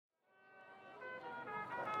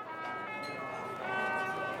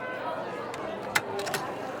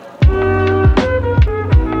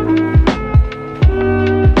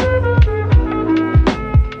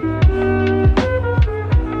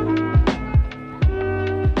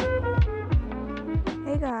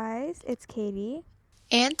it's Katie.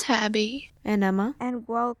 And Tabby. And Emma. And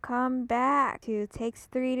welcome back to Takes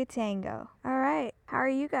 3 to Tango. Alright, how are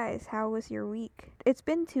you guys? How was your week? It's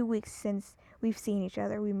been 2 weeks since we've seen each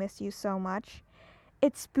other. We missed you so much.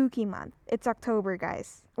 It's spooky month. It's October,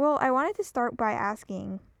 guys. Well, I wanted to start by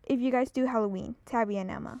asking if you guys do Halloween, Tabby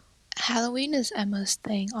and Emma. Halloween is Emma's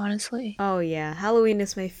thing, honestly. Oh yeah, Halloween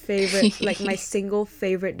is my favorite, like my single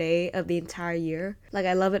favorite day of the entire year. Like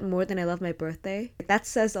I love it more than I love my birthday. That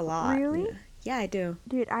says a lot. Really? Yeah, I do.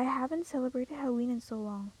 Dude, I haven't celebrated Halloween in so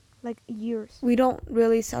long. Like years. We don't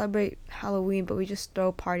really celebrate Halloween, but we just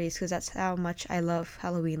throw parties because that's how much I love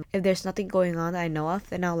Halloween. If there's nothing going on that I know of,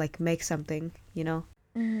 then I'll like make something, you know?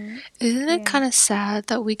 Mm-hmm. Isn't it Yeah. kind of sad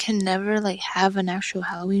that we can never like have an actual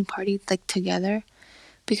Halloween party like together?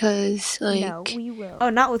 Because like No, we will.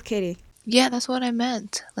 Oh, not with Katie. yeah, that's what I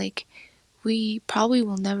meant. Like we probably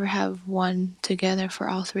will never have one together for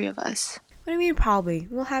all three of us. What do you mean probably?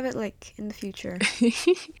 We'll have it like in the future.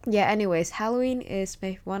 Yeah, anyways, Halloween is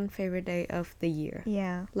my one favorite day of the year.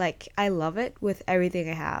 Yeah. Like I love it with everything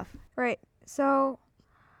I have. Right. So,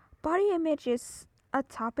 body image is a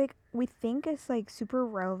topic we think is like super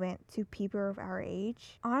relevant to people of our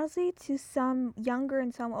age. Honestly, to some younger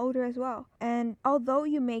and some older as well. And although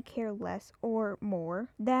you may care less or more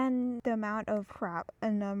than the amount of crap a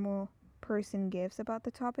normal person gives about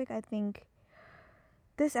the topic, I think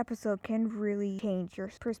this episode can really change your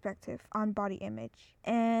perspective on body image.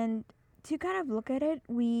 And to kind of look at it,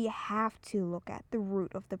 we have to look at the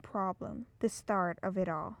root of the problem, the start of it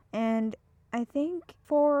all. And I think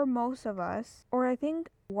for most of us, or I think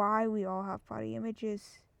why we all have body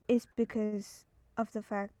images is because of the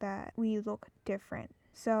fact that we look different.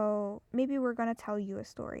 So maybe we're going to tell you a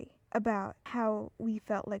story about how we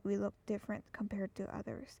felt like we looked different compared to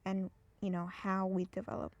others and, you know, how we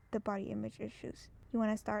developed the body image issues. You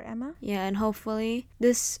want to start, Emma? Yeah, and hopefully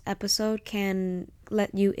this episode can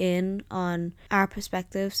let you in on our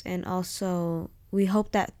perspectives, and also we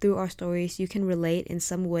hope that through our stories you can relate in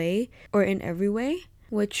some way or in every way,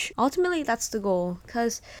 which ultimately that's the goal,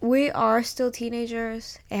 because we are still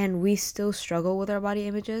teenagers and we still struggle with our body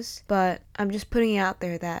images, but I'm just putting it out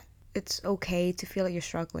there that it's okay to feel like you're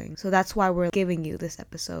struggling. So that's why we're giving you this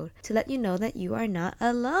episode, to let you know that you are not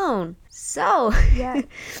alone. So, Yeah.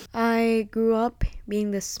 I grew up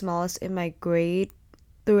being the smallest in my grade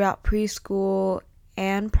throughout preschool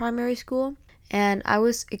and primary school, and I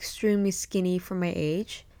was extremely skinny for my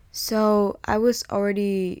age. So I was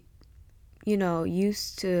already,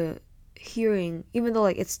 used to hearing, even though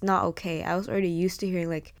like it's not okay, I was already used to hearing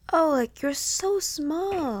like, oh, like you're so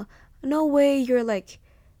small. No way you're like,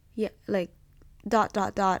 yeah, like dot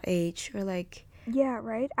dot dot age, or like, Yeah,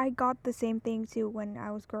 right? I got the same thing too when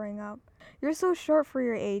I was growing up. You're so short for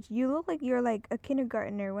your age. You look like you're like a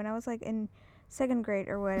kindergartner when I was like in second grade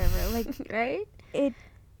or whatever. Like right?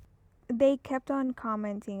 they kept on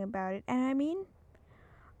commenting about it. And I mean,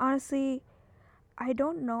 honestly, I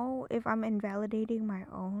don't know if I'm invalidating my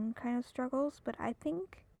own kind of struggles, but I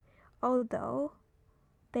think although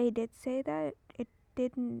they did say that,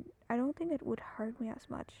 I don't think it would hurt me as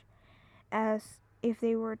much as if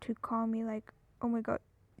they were to call me like, oh my god,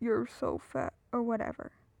 you're so fat or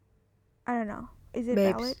whatever. I don't know. Is it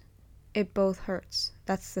Babes, valid? it both hurts.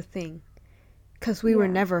 That's the thing. Because we were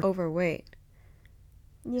Yeah. never overweight.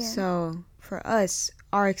 Yeah. So for us,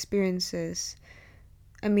 our experiences,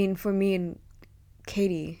 I mean, for me and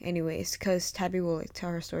Katie, anyways, because Tabby will like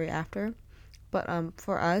tell her story after. But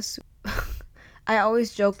for us, I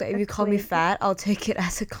always joke that if you call me fat, I'll take it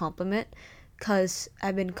as a compliment, because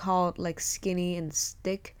I've been called like skinny and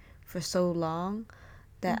thick for so long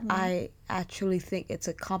that I actually think it's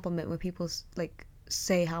a compliment when people like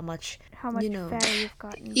say how much fatter you've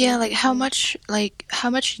gotten. Yeah, like how much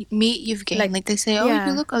meat you've gained. Like they say, oh, yeah.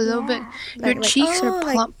 you look a little bit. Your Like, cheeks oh, are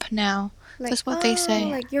like- plump now. Like, That's what they say.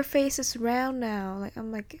 Like your face is round now. Like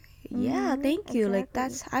I'm like, yeah, thank you. Like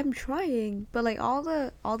I'm trying, but like all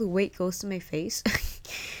the weight goes to my face,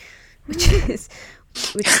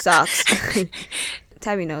 which sucks.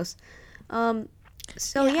 Tabby knows.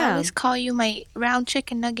 So I yeah, always call you my round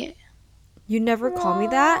chicken nugget. you never call me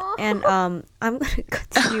that, and I'm gonna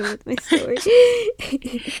continue with my story.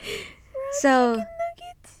 So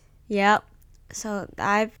yeah, so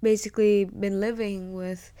I've basically been living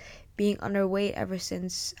with being underweight ever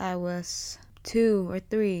since I was 2 or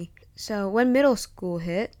 3. So when middle school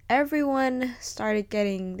hit, everyone started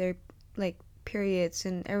getting their like periods,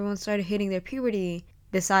 and everyone started hitting their puberty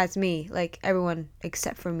besides me, like everyone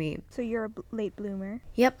except for me. So you're a late bloomer?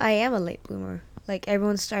 Yep, I am a late bloomer. Like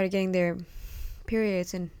everyone started getting their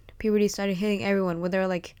periods, and puberty started hitting everyone when they're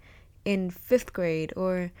like in 5th grade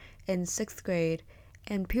or in 6th grade.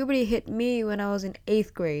 And puberty hit me when I was in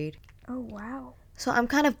 8th grade. Oh wow. So I'm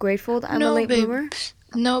kind of grateful that I'm a No, late bloomer. babes.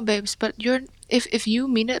 No, babes. But you're if you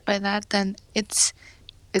mean it by that, then it's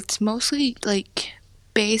mostly like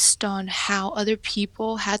based on how other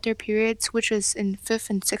people had their periods, which is in 5th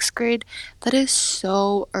and 6th grade. That is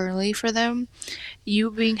so early for them.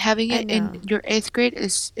 You having I it in know. your 8th grade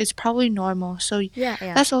is probably normal. So Yeah.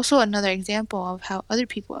 that's also another example of how other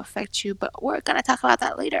people affect you. But we're gonna talk about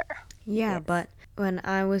that later. Yeah, Yes. but when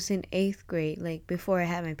I was in 8th grade, like before I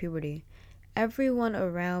had my puberty, everyone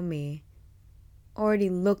around me already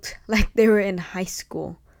looked like they were in high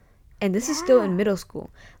school. And this is still in Yeah. middle school.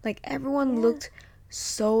 Like everyone Yeah. looked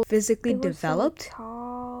so physically They were so developed.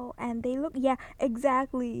 tall, and they look, yeah,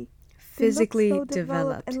 exactly. They looked Physically so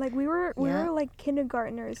developed, and developed. like we were Yeah. like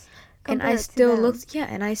kindergartners And I compared to still them. looked, yeah,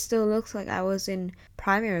 and I still looked like I was in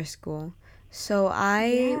primary school. So I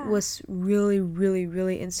Yeah. was really, really,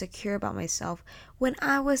 really insecure about myself when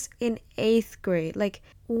I was in 8th grade. Like,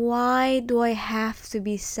 why do I have to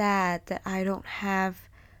be sad that I don't have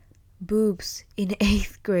boobs in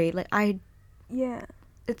 8th grade? Like, Yeah.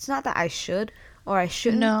 it's not that I should or I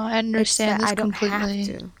shouldn't. No, I It's understand that this I don't have completely.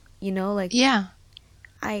 to. You know, like, Yeah.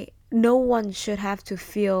 no one should have to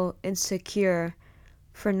feel insecure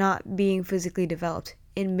for not being physically developed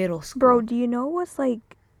in middle school. Bro, do you know what's like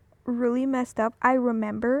really messed up? I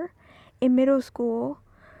remember in middle school,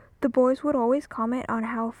 the boys would always comment on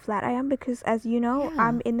how flat I am because, as you know, Yeah.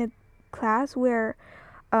 I'm in a class where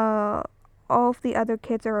uh all of the other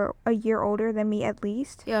kids are a year older than me at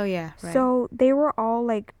least. Oh yeah, right. So they were all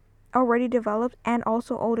like already developed and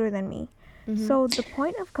also older than me. Mhm. So the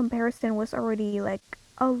point of comparison was already like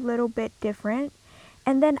a little bit different.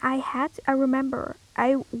 And then I remember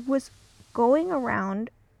I was going around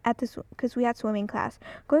at this because we had swimming class.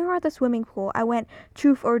 Going around the swimming pool, I went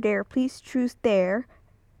truth or dare. Please choose dare.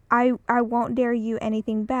 I won't dare you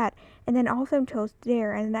anything bad. And then all of them chose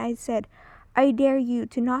dare, and then I said, I dare you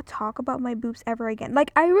to not talk about my boobs ever again.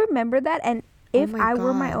 Like I remember that, and Oh if my I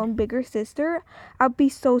were my God. own bigger sister, I'd be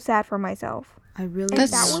so sad for myself. I really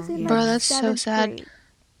And that feel, was in yeah. like Bro, that's so 7th sad. grade.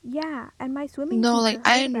 Yeah, and my swimming No, teacher like I heard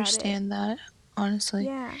about it. understand that, honestly.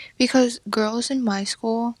 Yeah. Because girls in my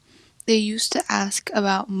school, they used to ask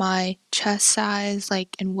about my chest size,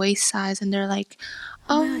 like, and waist size, and they're like,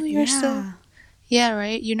 Oh my "Oh, God, you're so..." yeah. Yeah,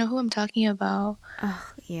 right? You know who I'm talking about. Ugh,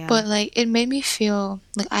 yeah. But, like, it made me feel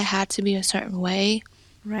like I had to be a certain way.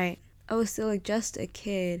 Right. I was still like just a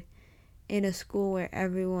kid in a school where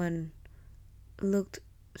everyone looked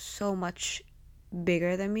so much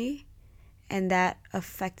bigger than me, and that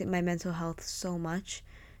affected my mental health so much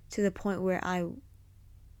to the point where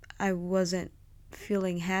I wasn't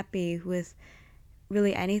feeling happy with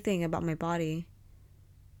really anything about my body.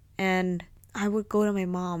 And I would go to my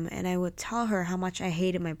mom and I would tell her how much I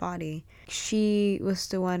hated my body. She was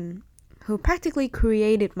the one who practically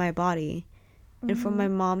created my body. And for my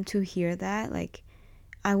mom to hear that, like,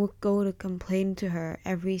 I would go to complain to her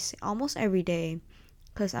almost every day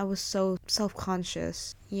because I was so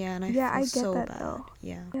self-conscious. Yeah, and I Yeah, feel I get so that bad. though.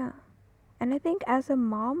 Yeah. Yeah. And I think as a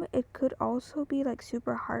mom, it could also be like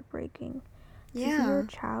super heartbreaking to see your Yeah.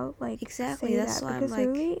 child like Exactly. say That's that, why I'm because like,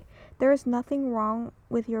 really there is nothing wrong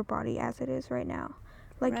with your body as it is right now.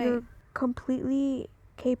 Like right. you're completely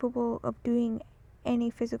capable of doing any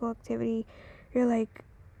physical activity. You're like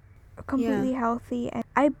completely healthy, and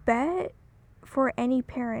I bet for any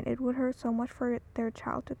parent it would hurt so much for their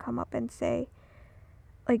child to come up and say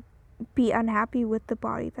like be unhappy with the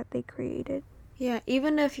body that they created. Yeah,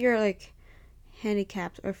 even if you're like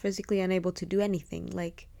handicapped or physically unable to do anything,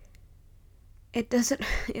 like it doesn't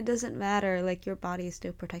it doesn't matter, like your body is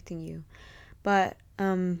still protecting you. But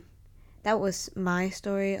that was my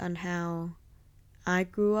story on how I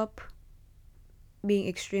grew up being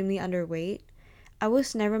extremely underweight. I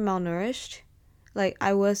was never malnourished. Like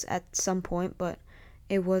I was at some point, but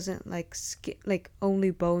it wasn't like like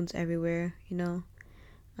only bones everywhere, you know.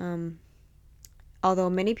 Although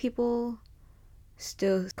many people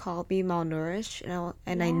still call me malnourished,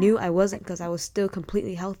 and I knew I wasn't because I was still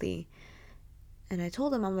completely healthy. And I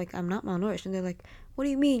told them, I'm like, I'm not malnourished. And they're like, what do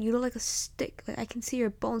you mean? You look like a stick. Like, I can see your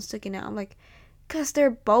bones sticking out. I'm like, because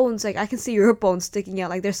they're bones. Like, I can see your bones sticking out.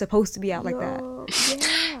 Like, they're supposed to be out like that. Yo,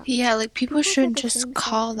 yeah. Yeah, like people People said shouldn't the just same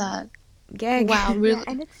call exact that. Gag. Wow, thing. really? Yeah,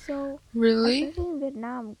 and it's so, Really? especially in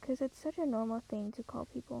Vietnam, because it's such a normal thing to call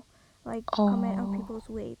people, like, comment on Oh. people's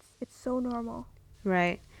weights. It's so normal.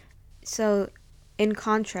 Right. So, in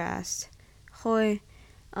contrast, Hoi,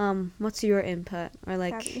 what's your input? Or,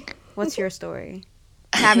 like, Tabby. what's your story?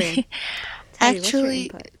 Tabby. Tabby, what's your Actually,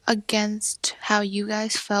 input? against how you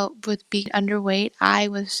guys felt with being underweight, I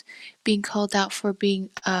was being called out for being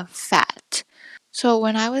fat. So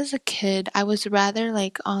when I was a kid, I was rather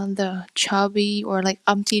like on the chubby or like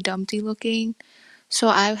Humpty Dumpty looking. So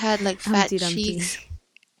I had like fat Humpty Dumpty. cheeks.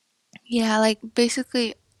 Yeah, like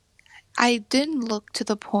basically I didn't look to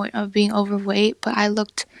the point of being overweight, but I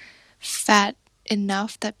looked fat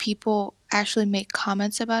enough that people actually make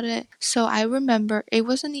comments about it. So I remember it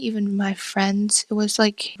wasn't even my friends, it was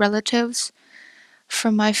like relatives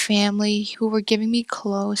from my family who were giving me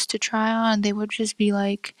clothes to try on. They would just be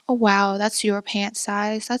like, "Oh wow, that's your pant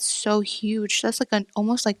size. That's so huge. That's like an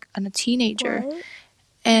almost like a teenager." What?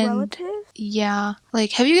 And Relative? yeah,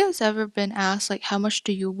 like have you guys ever been asked like how much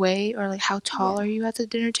do you weigh or like how tall Yeah. are you at the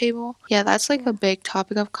dinner table? Yeah, that's like a Yeah. big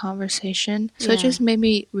topic of conversation. So it Yeah. just made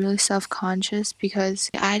me really self-conscious because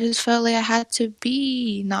I just felt like I had to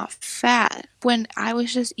be not fat when I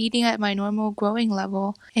was just eating at my normal growing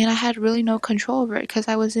level and I had really no control over it because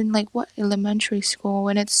I was in like what elementary school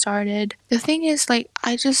when it started. The thing is like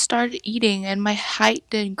I just started eating and my height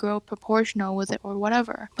didn't grow proportional with it or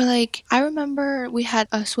whatever. But like I remember we had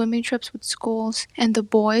swimming trips with schools and the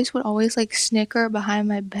boys would always like snicker behind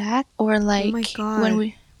my back or Oh my like when god.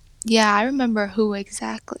 we yeah, I remember who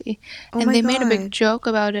exactly. Oh And my they made a big god. joke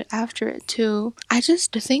about it after it too.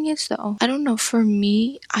 The thing is though, I don't know, for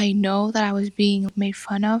me, I know that I was being made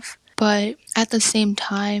fun of, but at the same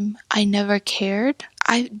time, I never cared.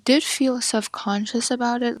 I did feel self conscious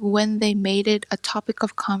about it when they made it a topic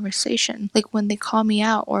of conversation. Like when they call me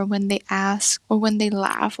out, or when they ask, or when they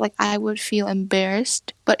laugh, like I would feel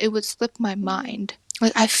embarrassed, but it would slip my Mm-hmm. mind.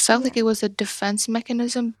 Like I felt Yeah. like it was a defense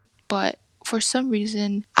mechanism, but for some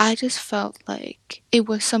reason, I just felt like it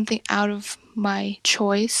was something out of my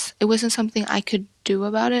choice. It wasn't something I could do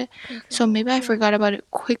about it. So Control. maybe I Yeah. forgot about it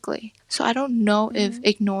quickly. So I don't know if Mm-hmm.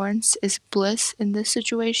 ignorance is bliss in this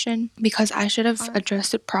situation because I should have Uh,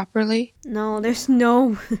 addressed it properly. No, yeah. there's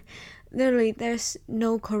no literally there's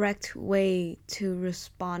no correct way to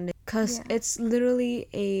respond cuz Yeah. it's literally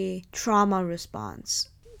a trauma response.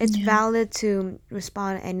 It's Yeah. valid to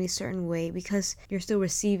respond any certain way because you're still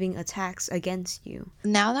receiving attacks against you.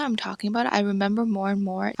 Now that I'm talking about it, I remember more and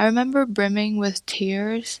more. I remember brimming with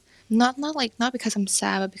tears. Not because I'm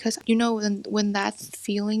sad, but because you know when that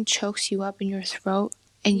feeling chokes you up in your throat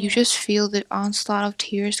and you Yeah. just feel the onslaught of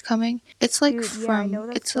tears coming. Dude, yeah, I know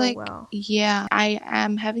that It's so like well. yeah, I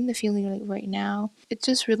am having the feeling like right now. It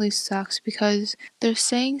just really sucks because they're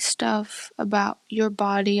saying stuff about your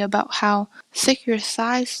body, about how thick your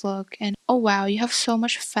thighs look and oh wow, you have so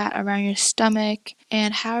much fat around your stomach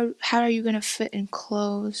and how are you going to fit in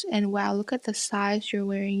clothes and wow, look at the size you're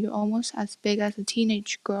wearing. You're almost as big as a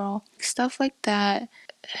teenage girl. Stuff like that.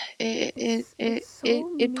 It's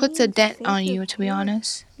so It puts a mean to dent say on to a you to be kid.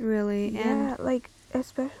 honest. Really, and Yeah, like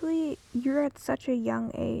especially you're at such a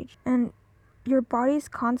young age and your body's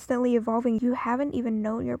constantly evolving. You haven't even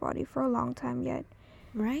known your body for a long time yet.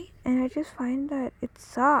 right? And I just find that it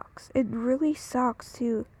sucks. It really sucks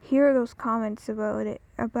to hear those comments about it,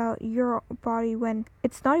 about your body when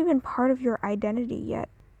it's not even part of your identity yet.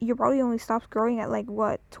 Your body only stops growing at like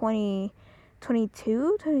what, 20,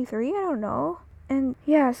 22, 23? I don't know. And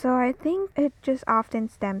yeah, so I think it just often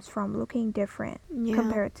stems from looking different Yeah.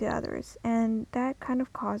 compared to others. And that kind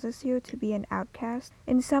of causes you to be an outcast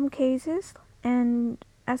in some cases. And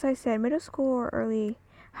as I said, middle school or early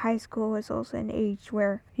high school is also an age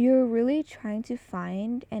where you're really trying to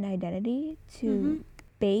find an identity Mhm. to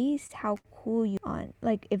base how cool you on,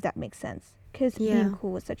 like if that makes sense. Because being Yeah.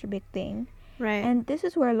 cool is such a big thing. Right. And this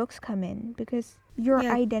is where looks come in because your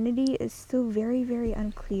Yeah. identity is still very, very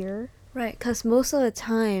unclear. Right, because most of the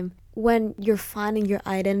time, when you're finding your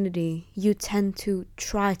identity, you tend to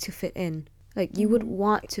try to fit in. Like, you would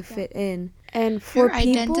want to fit in. And for Your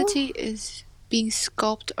people, identity is being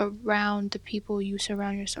sculpted around the people you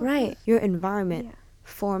surround yourself right, with. your environment Yeah.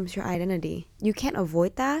 forms your identity. You can't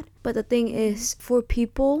avoid that. But the thing Mm-hmm. is, for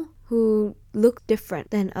people who look different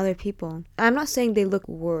than other people, I'm not saying they look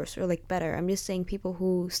worse or like better. I'm just saying people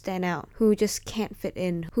who stand out, who just can't fit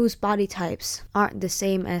in, whose body types aren't the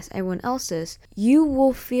same as everyone else's. You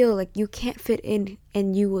will feel like you can't fit in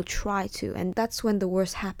and you will try to. And that's when the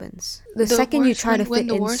worst happens. The second you try to When fit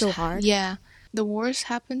the in worst so hard, yeah, the worst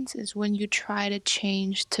happens is when you try to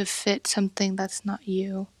change to fit something that's not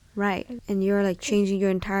you. right, and you're like changing your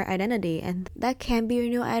entire identity, and that can be your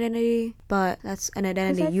new identity, but that's an Because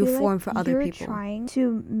identity I you feel like form for other you're people. trying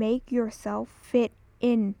to make yourself fit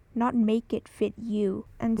in, not make it fit you.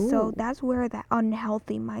 And so Ooh. that's where that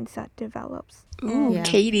unhealthy mindset develops. Ooh, And Yeah.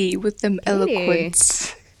 Katie with them Katie.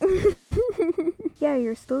 eloquence. yeah,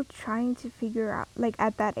 you're still trying to figure out, like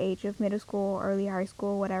at that age of middle school, early high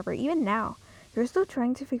school, whatever, even now, you're still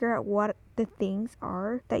trying to figure out what the things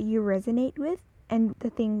are that you resonate with and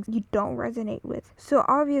the things you don't resonate with. So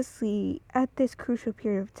obviously, at this crucial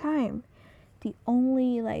period of time, the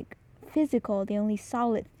only the only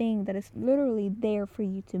solid thing that is literally there for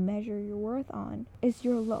you to measure your worth on is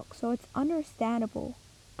your look. So it's understandable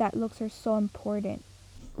that looks are so important.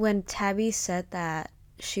 When Tabby said that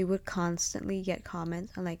she would constantly get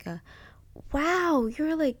comments on wow,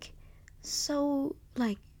 you're so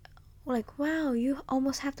wow, you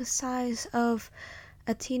almost have the size of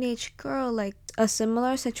a teenage girl. Like, a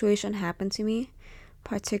similar situation happened to me,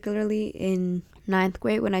 particularly in ninth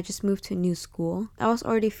grade when I just moved to a new school. I was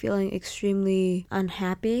already feeling extremely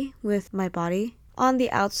unhappy with my body. On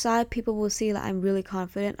the outside, people will see that I'm really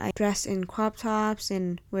confident. I dress in crop tops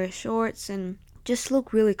and wear shorts and just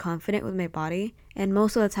look really confident with my body. And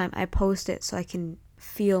most of the time, I post it so I can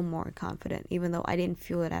feel more confident, even though I didn't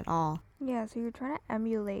feel it at all. Yeah, so you're trying to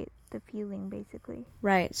emulate the feeling, basically.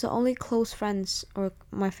 Right, so only close friends or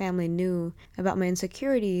my family knew about my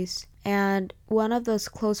insecurities. And one of those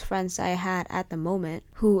close friends I had at the moment,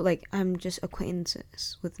 who I'm just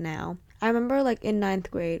acquaintances with now, I remember in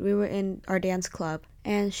ninth grade, we were in our dance club,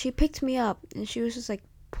 and she picked me up, and she was just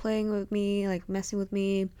playing with me, messing with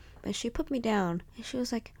me, and she put me down, and she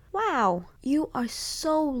was like, wow, you are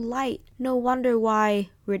so light. No wonder why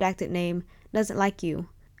redacted name doesn't like you.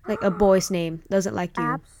 A boy's name doesn't like you.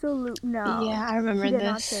 Absolute no. Yeah, I remember She did this.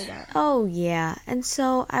 not say that. Oh, yeah. And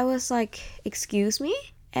so I was like, excuse me?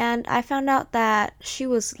 And I found out that she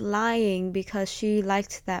was lying because she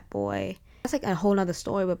liked that boy. That's a whole nother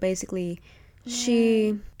story, but basically,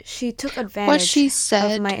 she took advantage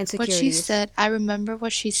of my insecurities. I remember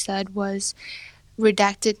what she said was,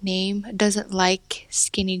 redacted name doesn't like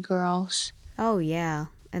skinny girls. Oh, yeah.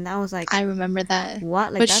 And I was like, I remember that.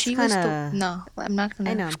 what? But that's she kind was of... No, I'm not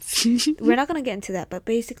gonna. I know. We're not going to get into that, but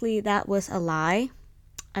basically that was a lie.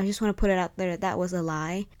 I just want to put it out there that was a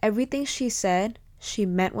lie. Everything she said, she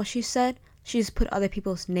meant what she said. She just put other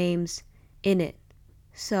people's names in it,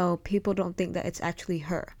 so people don't think that it's actually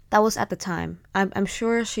her. That was at the time. I'm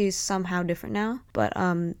sure she's somehow different now, but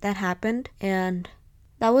that happened, and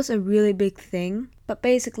that was a really big thing. But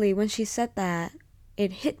basically, when she said that,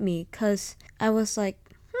 it hit me, because I was like,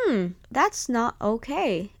 that's not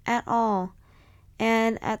okay at all.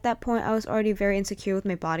 And at that point, I was already very insecure with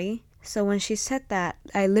my body. So when she said that,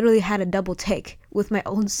 I literally had a double take with my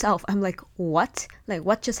own self. I'm like, what?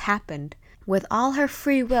 What just happened? With all her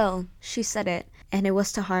free will, she said it, and it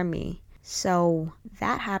was to harm me. So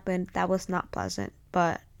that happened. That was not pleasant.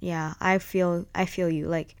 But yeah, I feel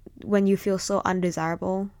you. When you feel so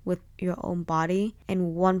undesirable with your own body,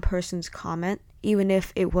 and one person's comment, even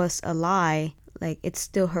if it was a lie, it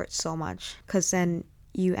still hurts so much. Because then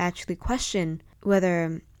you actually question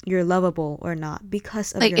whether you're lovable or not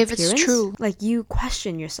because of your if appearance. It's true. You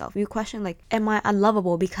question yourself. You question am I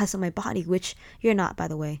unlovable because of my body, which you're not, by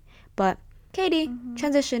the way. But Katie,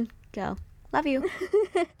 transition, go. Love you.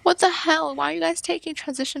 What the hell? Why are you guys taking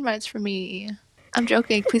transition rights from me? I'm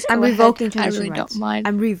joking. Please go I'm ahead. revoking transition I really rights. don't mind.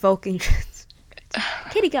 I'm revoking.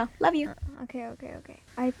 Katie, go. Love you. Okay.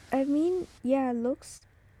 I mean, yeah, looks.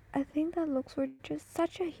 I think that looks were just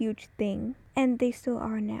such a huge thing, and they still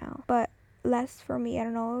are now. But less for me. I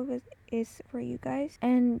don't know if it is for you guys.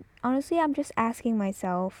 And honestly, I'm just asking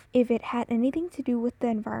myself if it had anything to do with the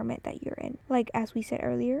environment that you're in. As we said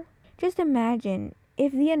earlier, just imagine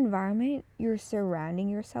if the environment you're surrounding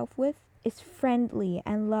yourself with is friendly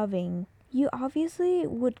and loving, you obviously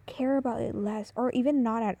would care about it less or even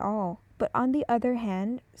not at all. But on the other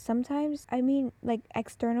hand, sometimes,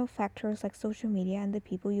 external factors like social media and the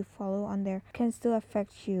people you follow on there can still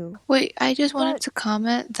affect you. Wait, I just wanted to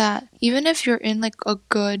comment that even if you're in a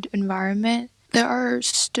good environment, there are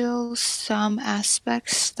still some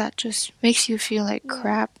aspects that just makes you feel like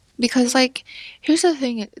crap. Because here's the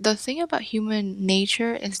thing about human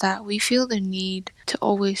nature is that we feel the need to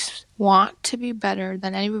always want to be better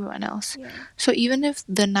than everyone else. Yeah. So even if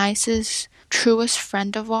the nicest, truest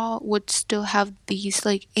friend of all would still have these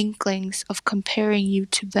inklings of comparing you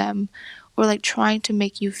to them, or trying to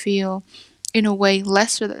make you feel in a way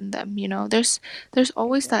lesser than them, there's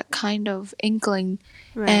always that kind of inkling.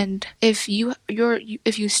 Right. And if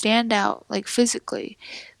if you stand out physically,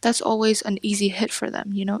 that's always an easy hit for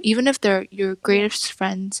them, even if they're your greatest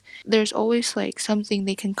friends. There's always something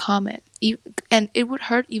they can comment, and it would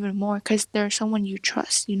hurt even more because they're someone you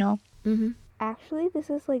trust. Mm-hmm. Actually, this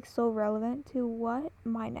is so relevant to what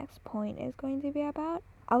my next point is going to be about.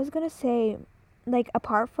 I was gonna say,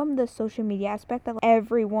 apart from the social media aspect that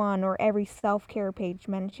everyone or every self-care page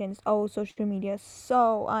mentions, oh, social media is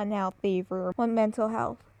so unhealthy for mental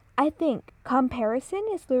health, I think comparison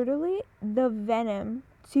is literally the venom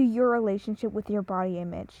to your relationship with your body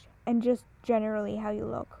image. and just generally how you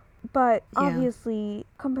look. But Yeah. obviously,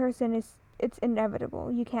 comparison it's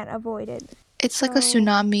inevitable. You can't avoid it. It's like a So-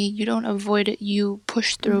 tsunami. You don't avoid it, you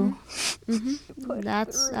push through. Push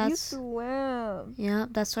That's through. You swim. yeah,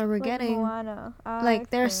 that's what we're Like getting. Moana. Like,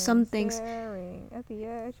 there's some things- staring at the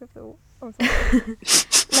edge of the. Oh, sorry.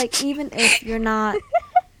 Like even if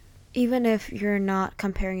you're not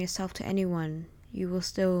comparing yourself to anyone, you will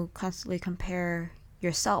still constantly compare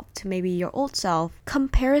yourself to maybe your old self.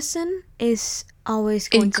 Comparison is always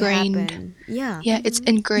going Ingrained. to happen. Yeah. Yeah, it's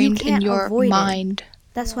ingrained in can't your avoid it. mind.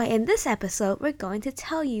 That's why in this episode we're going to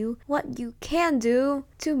tell you what you can do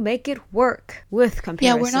to make it work with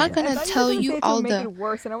comparison. Yeah, we're not I gonna thought tell you were you gonna say all to make the it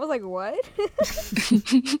worse, and I was like, what?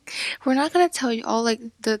 we're not gonna tell you all like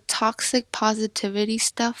the toxic positivity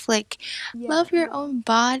stuff, like love your own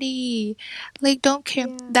body, like don't care.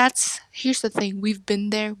 Yeah. Here's the thing, we've been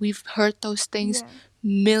there, we've heard those things Yeah.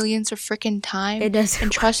 millions of freaking times. It doesn't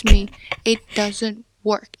and trust work. me, it doesn't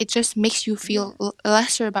work. It just makes you feel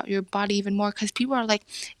lesser about your body even more, because people are like,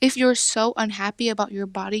 if you're so unhappy about your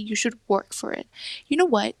body, you should work for it. You know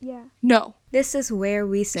what? Yeah. No. This is where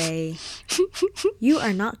we say you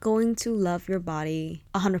are not going to love your body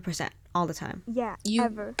 100% all the time. Yeah. You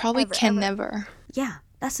ever. probably ever, can ever. never. Yeah,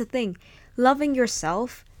 that's the thing. Loving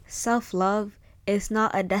yourself, self-love is not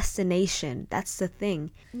a destination. That's the thing.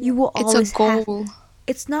 You will It's always a goal.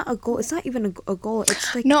 It's not a goal. It's not even a goal.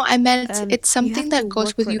 It's like No, I meant you it's something have to that goes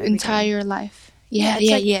work with for it you every day. entire life. Yeah,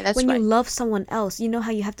 it's like that's when right. you love someone else, you know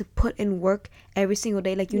how you have to put in work every single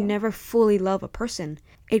day. Like you Yeah. never fully love a person.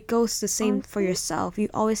 It goes the same for Honestly- yourself. You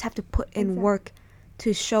always have to put in Exactly. work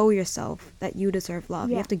to show yourself that you deserve love.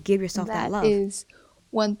 You Yeah. have to give yourself that That love. is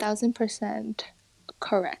 1000%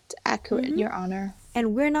 correct, accurate, Mm-hmm. Your Honor.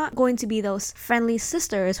 And we're not going to be those friendly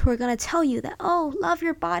sisters who are going to tell you that, oh, love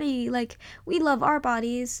your body. Like, we love our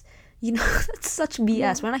bodies. You know, that's such BS.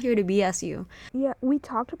 Yeah. We're not here to BS you. Yeah, we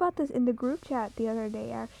talked about this in the group chat the other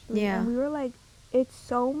day, actually. Yeah. And we were like, it's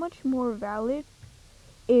so much more valid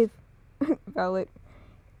if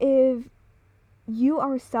if you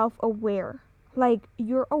are self-aware. Like,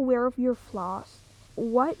 you're aware of your flaws,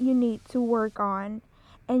 what you need to work on,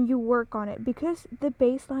 and you work on it. Because the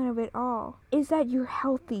baseline of it all is that you're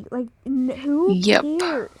healthy. Like, who Yep.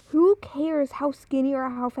 cares? Who cares how skinny or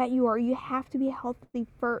how fat you are? You have to be healthy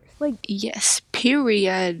first. Like, Yes,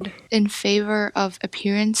 period. In favor of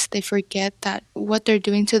appearance, they forget that what they're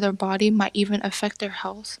doing to their body might even affect their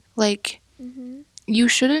health. Like, you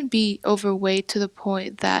shouldn't be overweight to the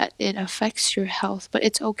point that it affects your health, but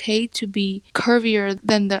it's okay to be curvier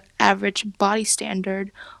than the average body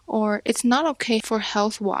standard, or it's not okay for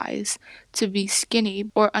health-wise to be skinny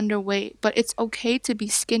or underweight, but it's okay to be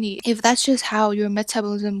skinny if that's just how your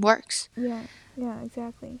metabolism works. Yeah,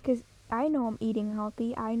 exactly. Because I know I'm eating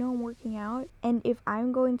healthy, I know I'm working out, and if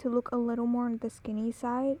I'm going to look a little more on the skinny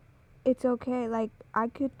side, it's okay. Like, I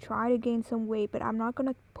could try to gain some weight, but I'm not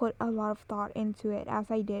gonna put a lot of thought into it as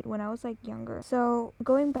I did when I was like younger. So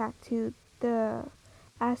going back to the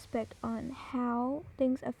aspect on how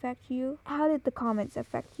things affect you, how did the comments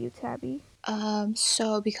affect you, Tabby?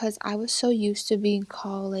 So because I was so used to being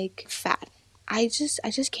called like fat, I just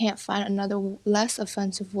can't find another less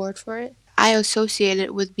offensive word for it. I associate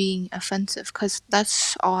it with being offensive because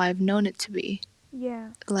that's all I've known it to be. Yeah.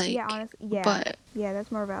 Like, Yeah, honestly, yeah. but Yeah,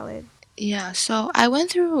 that's more valid. yeah, so I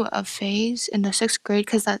went through a phase in the 6th grade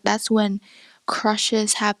because that's when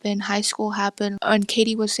crushes happen, high school happened, and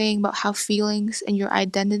Katie was saying about how feelings and your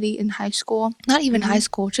identity in high school, not even high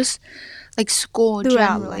school, just like school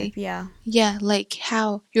Throughout generally. life, yeah. Yeah, like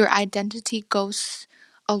how your identity goes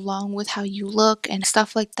along with how you look and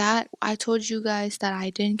stuff like that. I told you guys that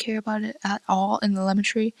I didn't care about it at all in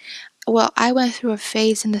elementary. Well, I went through a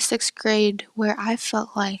phase in the 6th grade where I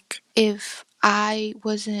felt like if I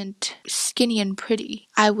wasn't skinny and pretty,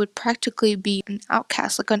 I would practically be an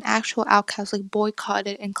outcast, like an actual outcast, like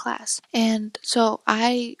boycotted in class. And so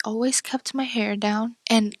I always kept my hair down.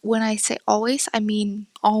 And when I say always, I mean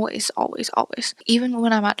always, always, always. Even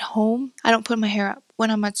when I'm at home, I don't put my hair up. When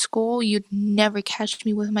I'm at school, you'd never catch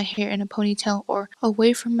me with my hair in a ponytail or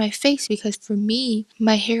away from my face, because for me,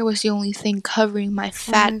 my hair was the only thing covering my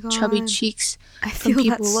fat, chubby God. cheeks I from feel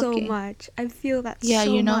that people so looking. much. I feel that Yeah,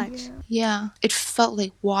 so you know? much. Yeah, it felt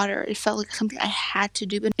like water. It felt like something I had to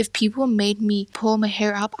do. But if people made me pull my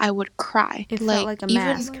hair up, I would cry. It felt like a even,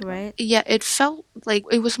 mask, right? Yeah, it felt like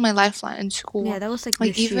it was my lifeline in school. Yeah, that was like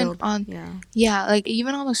Like your even shield. on Yeah. like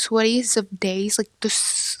even on the sweatiest of days, like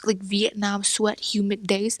like Vietnam sweat humid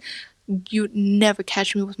days, you'd never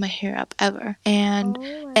catch me with my hair up ever. And Oh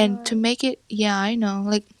my and to God. make it, yeah, I know,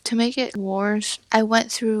 like to make it worse, I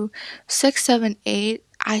went through 6, 7, 8.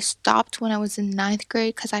 I stopped when I was in ninth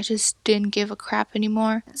grade because I just didn't give a crap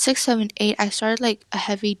anymore. 6, 7, 8, I started like a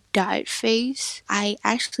heavy diet phase. I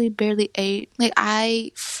actually barely ate.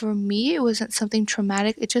 For me, it wasn't something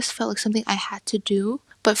traumatic. It just felt like something I had to do.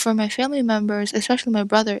 But for my family members, especially my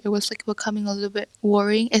brother, it was like becoming a little bit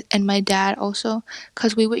worrying. And my dad also,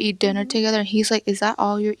 because we would eat dinner together. And he's like, "Is that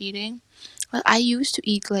all you're eating?" Well, I used to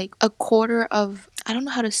eat like a quarter of, I don't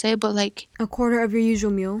know how to say it, but like, A quarter of your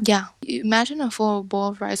usual meal? yeah. Imagine a full bowl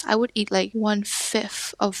of rice. I would eat like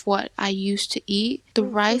 1/5 of what I used to eat. The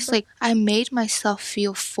rice, like, I made myself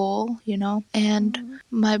feel full, you know? And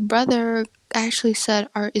my brother actually said,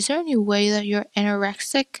 is there any way that you're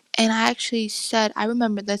anorexic? And I actually said, I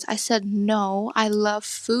remember this, I said, no, I love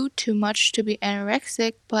food too much to be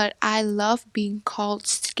anorexic, but I love being called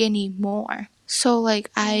skinny more. So like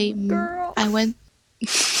Girl. I went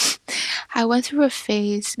I went through a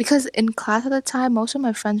phase because in class at the time, most of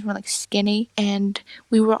my friends were like skinny, and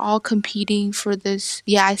we were all competing for this.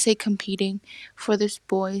 Yeah, I say competing for this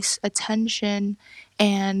boy's attention.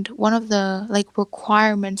 And one of the like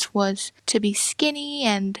requirements was to be skinny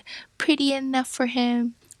and pretty enough for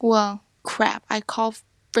him. Well, crap. I call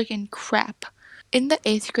freaking crap. In the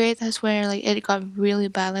eighth grade, that's where like it got really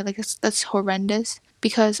bad. That's horrendous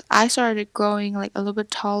because I started growing like a little bit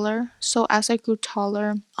taller. So as I grew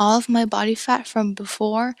taller, all of my body fat from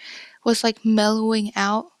before was like mellowing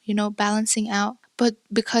out, you know, balancing out. But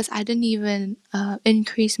because I didn't even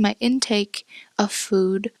increase my intake of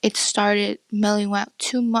food, it started mellowing out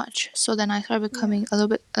too much. So then I started becoming a little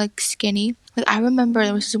bit like skinny. Like I remember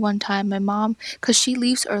there was this one time my mom, because she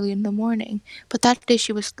leaves early in the morning, but that day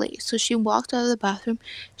she was late. So she walked out of the bathroom,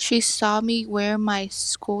 she saw me wear my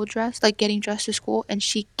school dress, like getting dressed to school, and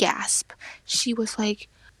she gasped. She was like,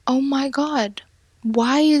 "Oh my god,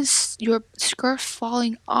 why is your skirt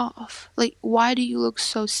falling off? Like, why do you look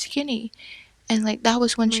so skinny?" And like that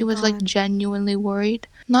was when Oh my she was like God. genuinely worried.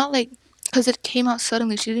 Not like because it came out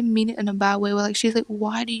suddenly. She didn't mean it in a bad way. But like she's like,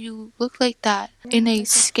 "Why do you look like that?" In a Like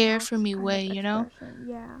scared for shocked me kind of way, you know? expression.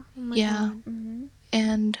 Yeah. Oh my Yeah. God.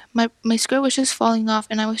 And my skirt was just falling off,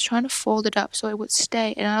 and I was trying to fold it up so it would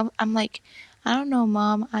stay. And I'm like, I don't know,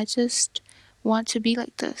 mom. I just want to be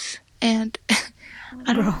like this. And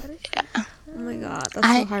I don't. Bro. That is so Oh my sad. God. That's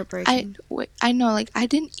so I heartbreaking. I know, like I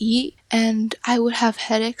didn't eat, and I would have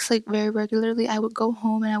headaches like very regularly. I would go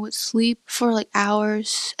home and I would sleep for like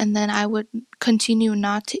hours, and then I would continue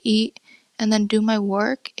not to eat and then do my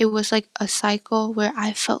work. It was like a cycle where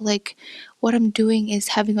I felt like what I'm doing is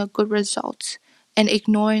having a good result and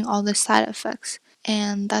ignoring all the side effects.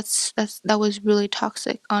 And that was really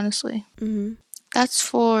toxic, honestly. Mm-hmm. That's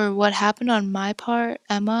for what happened on my part.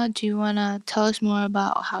 Emma, do you want to tell us more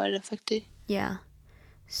about how it affected? Yeah.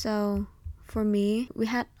 So, for me, we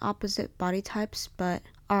had opposite body types, but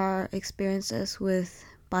our experiences with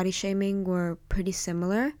body shaming were pretty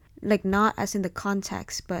similar. Like, not as in the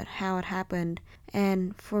context, but how it happened.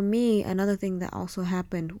 And for me, another thing that also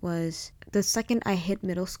happened was the second I hit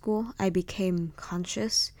middle school, I became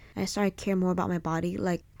conscious. I started caring more about my body,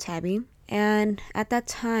 like Tabby. And at that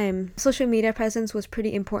time, social media presence was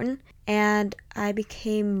pretty important, and I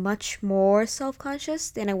became much more self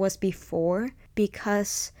conscious than I was before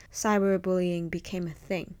because cyberbullying became a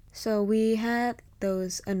thing. So we had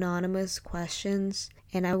those anonymous questions,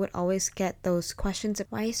 and I would always get those questions of,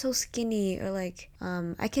 why are you so skinny? Or like,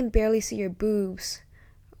 I can barely see your boobs.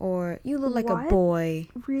 Or you look like a What? boy.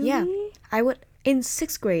 Really? Yeah. I would in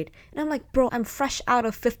 6th grade. And I'm like, bro, I'm fresh out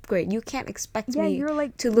of 5th grade. You can't expect Yeah, me you're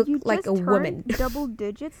like to look you like just a turned woman. double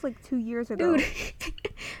digits like 2 years ago. Dude.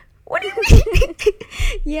 What do you mean?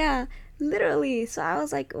 Yeah, literally. So I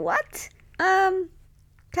was like, what?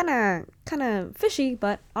 Kind of fishy,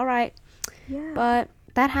 but all right. Yeah. But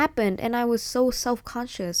that happened, and I was so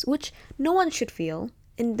self-conscious, which no one should feel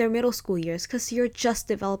in their middle school years because you're just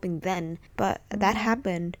developing then. But that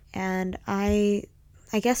happened, and I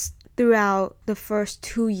guess throughout the first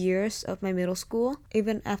 2 years of my middle school,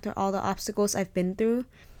 even after all the obstacles I've been through,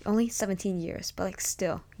 only 17 years, but like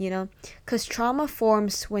still, you know, because trauma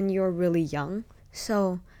forms when you're really young.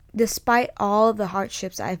 So despite all the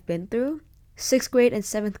hardships I've been through, 6th grade and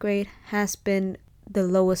 7th grade has been the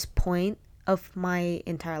lowest point of my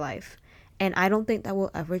entire life. And I don't think that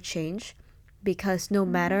will ever change because no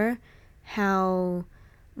matter how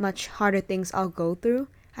much harder things I'll go through,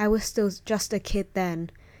 I was still just a kid then.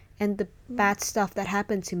 And the bad stuff that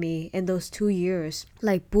happened to me in those 2 years,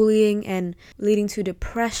 like bullying and leading to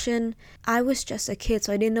depression, I was just a kid,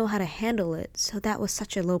 so I didn't know how to handle it. So that was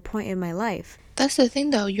such a low point in my life. That's the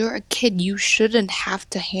thing though, you're a kid, you shouldn't have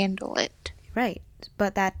to handle it. Right.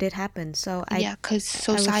 But that did happen. So Yeah, 'cause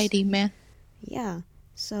I was, society, man. yeah.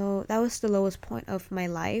 So that was the lowest point of my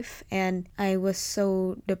life, and I was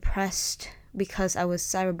so depressed because I was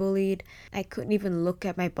cyberbullied. I couldn't even look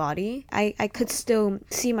at my body. I could still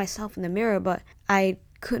see myself in the mirror, but I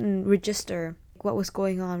couldn't register what was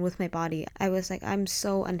going on with my body. I was like, I'm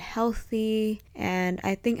so unhealthy, and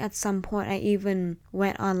I think at some point I even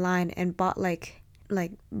went online and bought like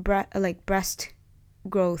breast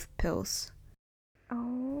growth pills.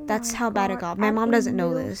 Oh That's my how bad it God. got. My At mom a doesn't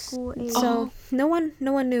know middle this. school age. So no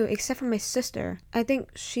one knew except for my sister. I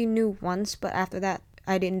think she knew once, but after that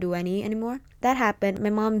I didn't do any anymore. That happened. My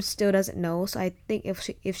mom still doesn't know, so I think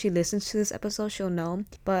if she listens to this episode, she'll know.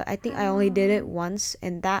 But I think I only did it once,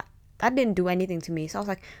 and that didn't do anything to me. So I was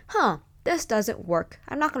like, huh, this doesn't work.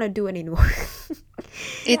 I'm not gonna do it anymore.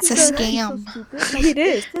 It's a That's actually so scam. stupid. Like, It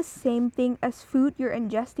is. it's the same thing as food you're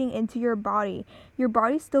ingesting into your body. Your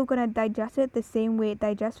body's still gonna digest it the same way it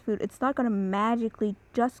digests food. It's not gonna magically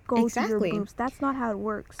just go to your Exactly. boobs. That's not how it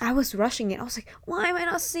works. I was rushing it. I was like, why am I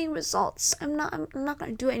not seeing results? I'm not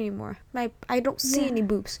gonna do it anymore. I don't see Yeah. any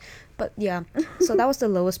boobs. But yeah, so that was the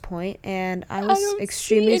lowest point, and I I was don't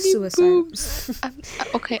extremely see any suicidal. boobs.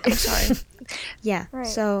 Okay, I'm sorry. Yeah, Right.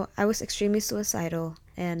 so I was extremely suicidal,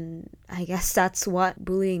 and I guess that's what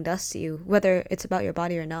bullying does to you, whether it's about your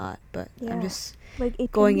body or not. But I'm Yeah. just Like, it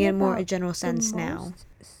can going be in more a about general the sense now.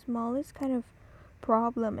 smallest kind of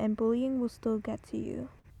problem, and bullying will still get to you.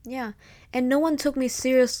 Yeah, and no one took me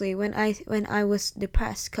seriously when I was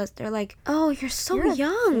depressed, because they're like, oh, you're so You're a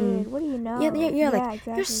young. kid. What do you know? Yeah, like,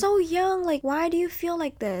 exactly. you're so young, like, why do you feel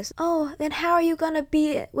like this? Oh, then how are you gonna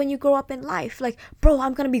be when you grow up in life? Like, bro,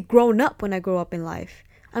 I'm gonna be grown up when I grow up in life.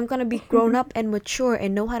 I'm gonna be grown up and mature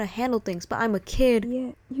and know how to handle things, but I'm a kid.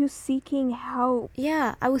 Yeah, you seeking help.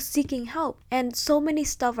 Yeah, I was seeking help, and so many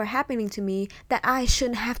stuff are happening to me that I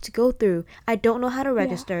shouldn't have to go through. I don't know how to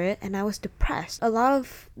register it, and I was depressed. A lot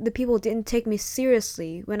of the people didn't take me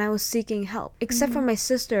seriously when I was seeking help, except for my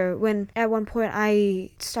sister, when at one point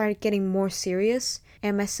I started getting more serious.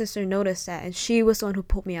 And my sister noticed that, and she was the one who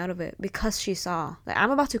pulled me out of it because she saw. Like, I'm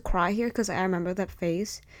about to cry here because I remember that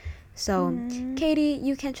phase. So, Katie,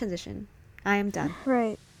 you can transition. I am done.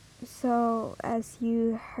 Right. So, as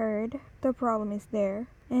you heard, the problem is there.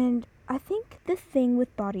 And I think the thing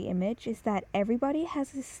with body image is that everybody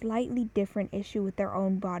has a slightly different issue with their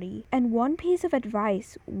own body. And one piece of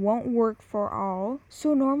advice won't work for all.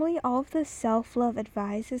 So, normally, all of the self love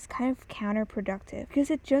advice is kind of counterproductive because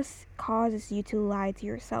it just causes you to lie to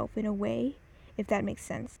yourself in a way, if that makes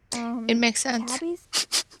sense. It makes sense.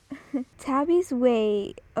 Tabby's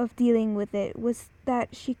way of dealing with it was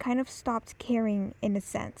that she kind of stopped caring in a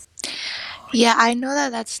sense. Yeah, I know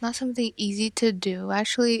that that's not something easy to do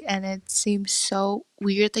actually, and it seems so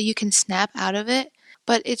weird that you can snap out of it,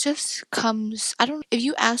 but it just comes. I don't. If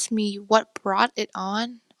you ask me what brought it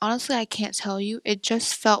on, honestly, I can't tell you. It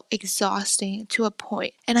just felt exhausting to a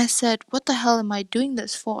point, and I said, "What the hell am I doing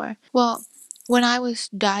this for?" Well, when I was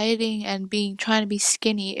dieting and trying to be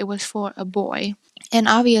skinny, it was for a boy. And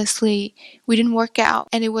obviously, we didn't work out,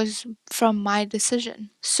 and it was from my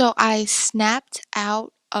decision. So I snapped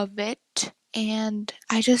out of it, and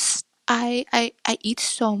I eat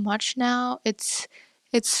so much now. It's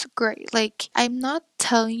great. Like, I'm not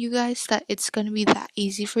telling you guys that it's gonna be that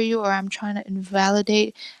easy for you, or I'm trying to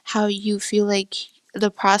invalidate how you feel like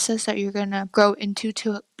the process that you're gonna grow into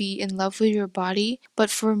to be in love with your body. But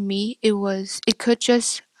for me, it could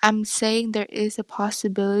just, I'm saying there is a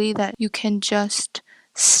possibility that you can just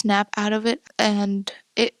snap out of it, and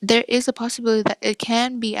there is a possibility that it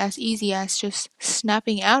can be as easy as just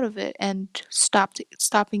snapping out of it and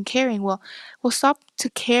stopping caring. Well, stop to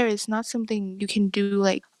care is not something you can do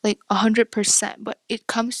like 100%, but it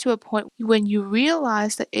comes to a point when you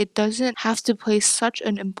realize that it doesn't have to play such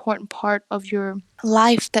an important part of your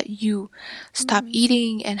life that you stop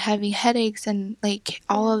eating and having headaches and like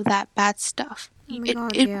all of that bad stuff. Oh my It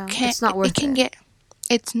god, it yeah. can It's not it worth can it. get,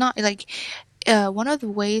 it's not like, one of the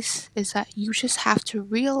ways is that you just have to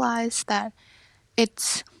realize that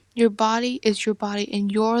it's your body is your body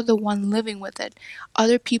and you're the one living with it.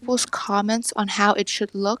 Other people's comments on how it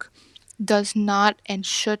should look does not and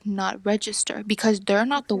should not register because they're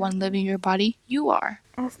not the one living your body, you are.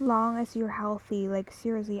 As long as you're healthy, like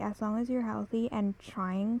seriously, as long as you're healthy and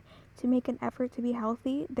trying to make an effort to be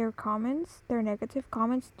healthy, their comments, their negative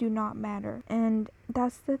comments do not matter. And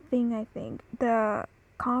that's the thing, I think. The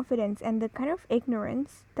confidence and the kind of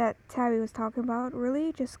ignorance that Tabby was talking about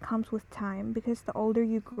really just comes with time, because the older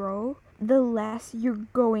you grow, the less you're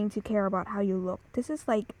going to care about how you look. This is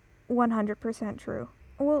like 100% true.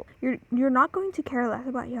 Well, you're not going to care less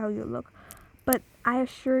about how you look, but I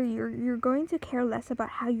assure you, you're going to care less about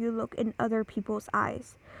how you look in other people's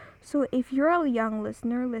eyes. So if you're a young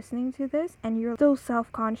listener listening to this and you're still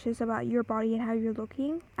self-conscious about your body and how you're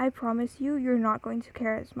looking, I promise you, you're not going to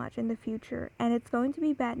care as much in the future. And it's going to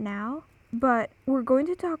be bad now, but we're going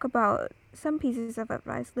to talk about some pieces of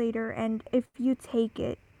advice later, and if you take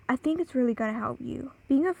it, I think it's really going to help you.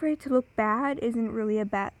 Being afraid to look bad isn't really a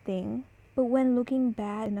bad thing, but when looking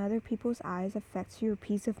bad in other people's eyes affects your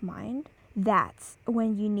peace of mind, that's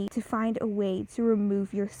when you need to find a way to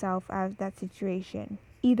remove yourself out of that situation.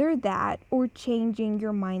 Either that or changing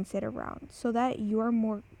your mindset around so that you're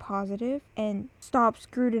more positive and stop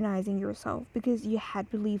scrutinizing yourself because you had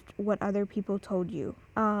believed what other people told you.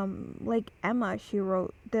 Like Emma, she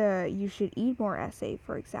wrote the "You Should Eat More" essay,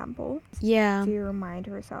 for example, Yeah. to remind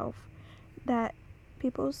herself that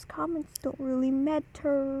people's comments don't really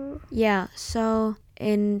matter. Yeah, so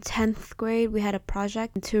in 10th grade, we had a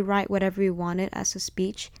project to write whatever we wanted as a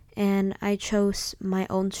speech, and I chose my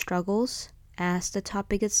own struggles as the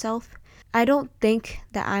topic itself. I don't think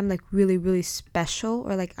that I'm like really, really special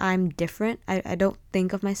or like I'm different. I don't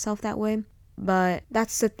think of myself that way. But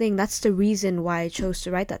that's the thing. That's the reason why I chose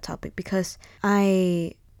to write that topic, because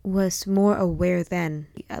I was more aware then.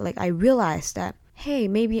 Like I realized that, hey,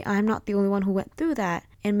 maybe I'm not the only one who went through that.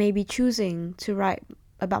 And maybe choosing to write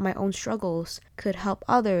about my own struggles could help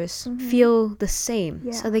others feel the same.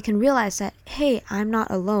 Yeah. So they can realize that, hey, I'm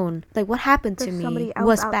not alone. Like what happened to There's me somebody else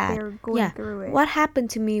was out bad. there going through it. What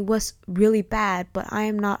happened to me was really bad, but I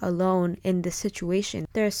am not alone in this situation.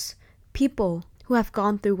 There's people who have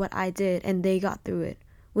gone through what I did and they got through it,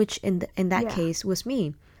 which in that case was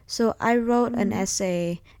me. So I wrote an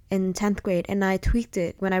essay in 10th grade and I tweaked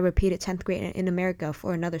it when I repeated 10th grade in America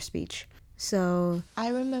for another speech. So I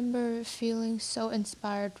remember feeling so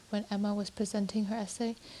inspired when Emma was presenting her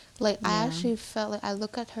essay. Like, I actually felt like I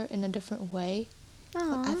look at her in a different way.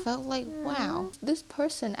 I felt like, wow, this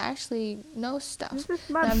person actually knows stuff. This is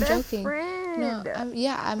my And I'm best joking. friend. No,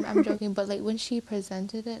 I'm joking. But like when she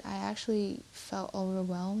presented it, I actually felt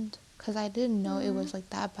overwhelmed because I didn't know it was like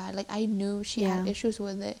that bad. Like I knew she had issues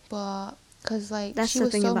with it, but because like That's she the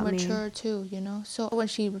was thing so about me. mature too, you know. So when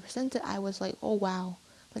she presented, I was like, oh wow.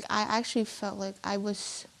 Like I actually felt like I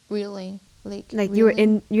was reeling. Like you're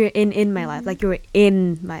in my life. Like you're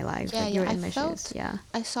in my life. Yeah, like you're yeah. in I my felt shoes. Yeah.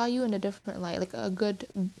 I saw you in a different light, like a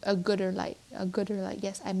gooder light, a gooder light.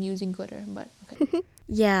 Yes, I'm using gooder, but okay.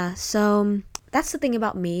 Yeah, so that's the thing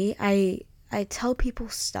about me. I tell people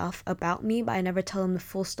stuff about me, but I never tell them the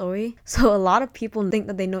full story. So a lot of people think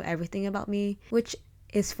that they know everything about me, which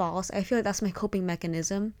is false. I feel like that's my coping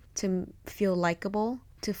mechanism to feel likable,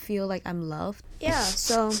 to feel like I'm loved. Yeah,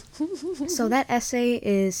 so that essay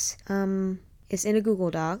is in a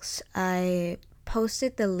Google Docs. I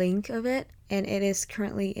posted the link of it and it is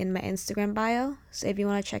currently in my Instagram bio. So if you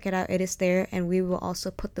want to check it out, it is there, and we will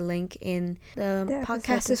also put the link in the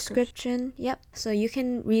podcast description. Yep. So you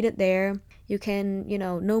can read it there. You can,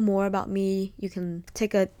 know more about me. You can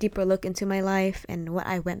take a deeper look into my life and what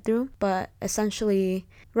I went through. But essentially,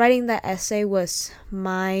 writing that essay was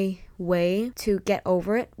my way to get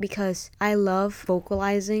over it because I love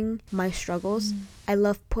vocalizing my struggles. I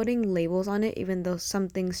love putting labels on it, even though some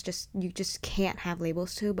things you just can't have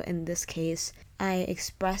labels to. But in this case, I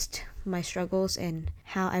expressed my struggles and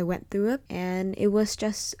how I went through it, and it was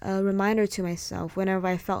just a reminder to myself whenever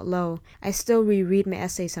I felt low. I still reread my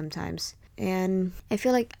essay sometimes. And I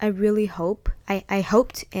feel like I really I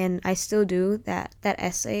hoped, and I still do, that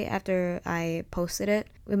essay after I posted it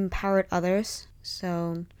empowered others.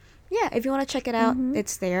 So yeah, if you want to check it out,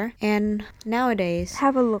 it's there. And nowadays,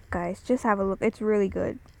 have a look, guys. Just have a look. It's really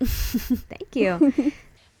good. Thank you.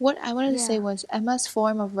 What I wanted to say was Emma's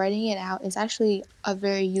form of writing it out is actually a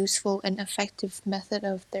very useful and effective method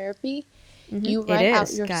of therapy. You write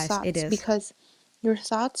out your thoughts because your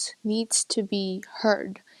thoughts needs to be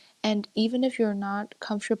heard. And even if you're not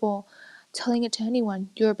comfortable telling it to anyone,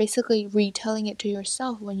 you're basically retelling it to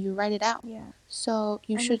yourself when you write it out. Yeah. So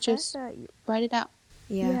you should just write it out.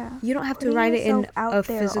 Yeah. You don't have to write it in a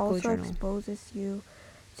physical journal. Exposes you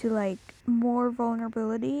to like more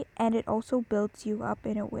vulnerability, and it also builds you up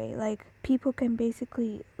in a way. Like people can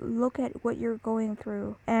basically look at what you're going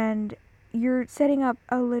through, and you're setting up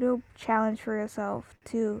a little challenge for yourself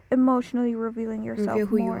to emotionally revealing yourself Reveal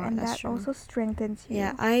who more, you are. and That's that true. also strengthens you.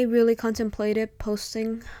 Yeah, I really contemplated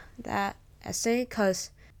posting that essay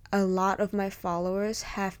because a lot of my followers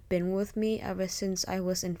have been with me ever since I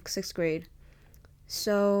was in 6th grade.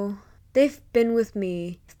 So they've been with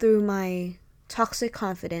me through my toxic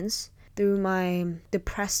confidence, through my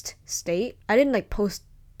depressed state. I didn't like post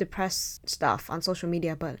depressed stuff on social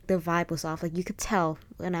media, but the vibe was off. Like you could tell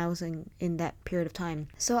when I was in that period of time.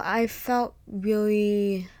 So I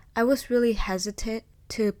was really hesitant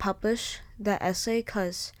to publish that essay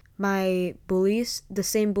because my bullies, the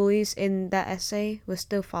same bullies in that essay, was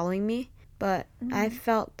still following me. But I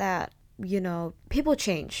felt that, people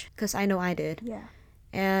change because I know I did. Yeah.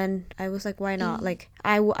 And I was like, why not? Like,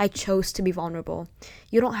 I chose to be vulnerable.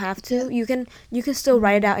 You don't have to. You can still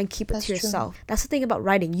write it out and keep it That's to true. yourself. That's the thing about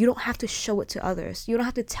writing. You don't have to show it to others. You don't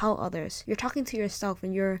have to tell others. You're talking to yourself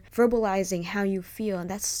and you're verbalizing how you feel, and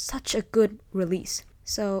that's such a good release.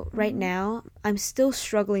 So right now, I'm still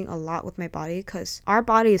struggling a lot with my body because our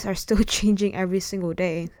bodies are still changing every single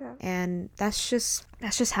day. And that's just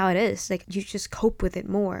how it is. Like, you just cope with it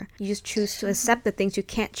more. You just choose to accept the things you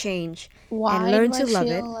can't change Why and learn do to I love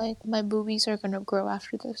feel it. like my boobies are gonna grow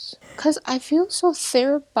after this? Cause I feel so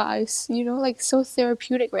therapized, like so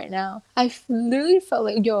therapeutic right now. Literally felt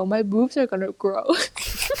like, yo, my boobs are gonna grow.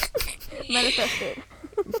 Manifested.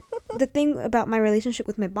 The thing about my relationship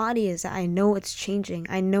with my body is that I know it's changing.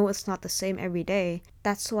 I know it's not the same every day.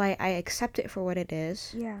 That's why I accept it for what it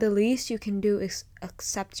is. Yeah. The least you can do is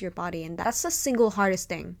accept your body, and that's the single hardest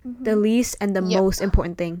thing. The least and the Yep. most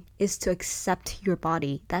important thing is to accept your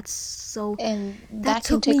body. That's so And that that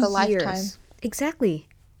can took take me a lifetime. years. Exactly.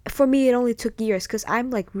 For me, it only took years because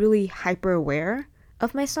I'm like really hyper aware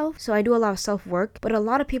of myself, so I do a lot of self-work, but a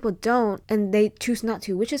lot of people don't, and they choose not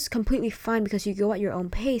to, which is completely fine because you go at your own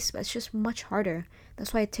pace, but it's just much harder.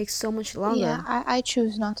 That's why it takes so much longer. Yeah, I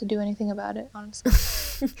choose not to do anything about it,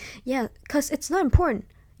 honestly. Yeah, because it's not important.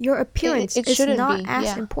 Your appearance it is shouldn't not be, as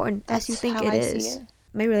yeah. important as you That's think how it I see is. it.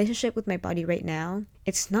 My relationship with my body right now,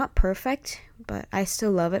 it's not perfect, but I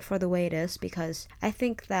still love it for the way it is because I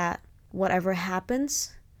think that whatever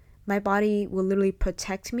happens, my body will literally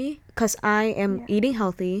protect me because I am eating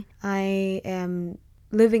healthy. I am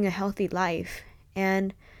living a healthy life,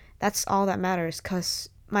 and that's all that matters because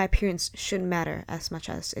my appearance shouldn't matter as much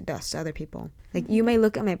as it does to other people. Like, you may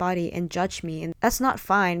look at my body and judge me, and that's not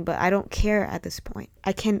fine, but I don't care at this point.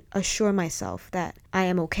 I can assure myself that I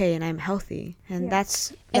am okay and I'm healthy, and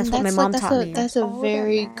that's what my mom taught me. That's a All that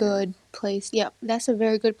very matters. good place. Yeah, that's a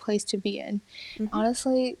very good place to be in.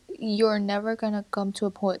 Honestly, you're never gonna come to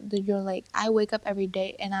a point that you're like, I wake up every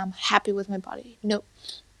day and I'm happy with my body. Nope.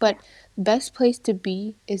 But best place to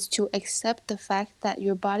be is to accept the fact that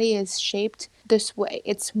your body is shaped this way.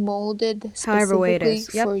 It's molded However way it specifically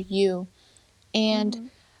is. Yep. for you. And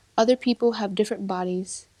other people have different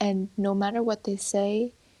bodies, and no matter what they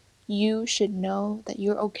say, you should know that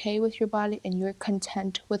you're okay with your body and you're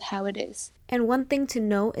content with how it is. And one thing to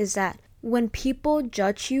know is that when people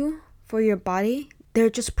judge you for your body, they're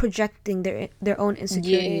just projecting their own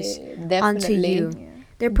insecurities onto you. Yeah.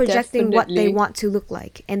 They're projecting what they Definitely. want to look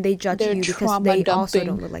like, and they judge They're you because trauma they also dumping.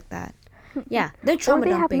 don't look like that. Yeah, they're Or trauma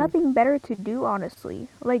they have dumping. nothing better to do, honestly.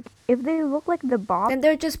 Like, if they look like the Bob, And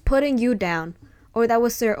they're just putting you down, or that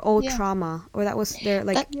was their old Yeah. trauma, or that was their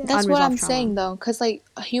like That's what I'm unresolved trauma. saying though, because like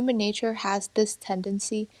human nature has this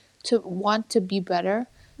tendency to want to be better,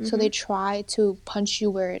 so they try to punch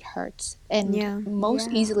you where it hurts, and Yeah.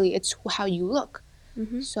 most Yeah. easily it's how you look.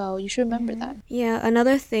 So you should remember that. Yeah,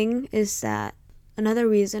 another thing is that another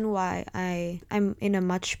reason why I'm in a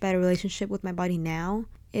much better relationship with my body now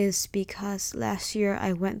is because last year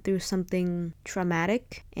I went through something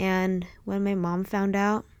traumatic, and when my mom found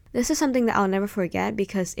out, this is something that I'll never forget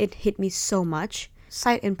because it hit me so much.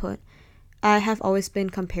 Side input. I have always been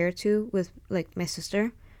compared to with like my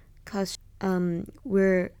sister because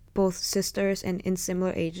we're both sisters and in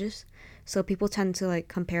similar ages, so people tend to like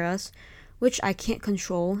compare us, which I can't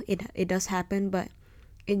control. It does happen, but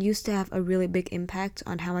it used to have a really big impact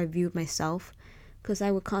on how I viewed myself because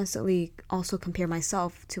I would constantly also compare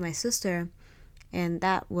myself to my sister, and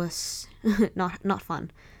that was not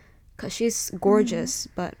fun because she's gorgeous,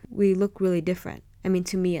 but we look really different. I mean,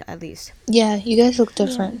 to me at least. Yeah, you guys look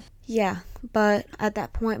different. Yeah, but at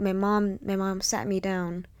that point, my mom sat me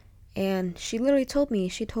down, and she literally told me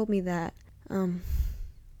that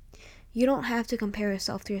you don't have to compare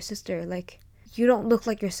yourself to your sister. Like, you don't look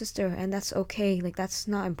like your sister, and that's okay. Like, that's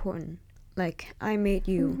not important. Like, I made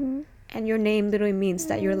you, and your name literally means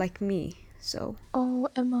that you're like me. So Oh,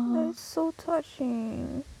 Emma. that's so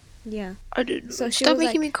touching. yeah. So she Stop was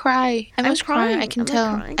making like, me cry. I'm Emma's crying. I crying. can I'm not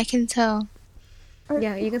tell. crying. I can tell.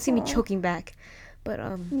 Yeah, you can see me Aw. choking back, but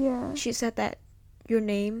Yeah. she said that your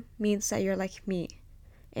name means that you're like me,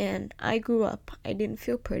 and I grew up, I didn't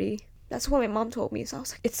feel pretty. That's what my mom told me. So I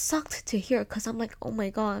was like, it sucked to hear because I'm like, oh my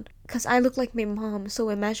god, because I look like my mom. So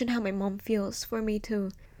imagine how my mom feels for me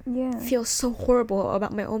to Yeah. feel so horrible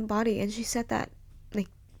about my own body. And she said that like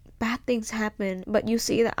bad things happen, but you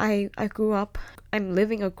see that I grew up, I'm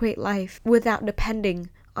living a great life without depending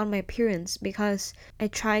on my appearance because I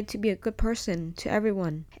tried to be a good person to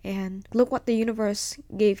everyone. And look what the universe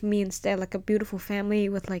gave me instead, like a beautiful family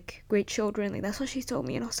with like great children. Like that's what she told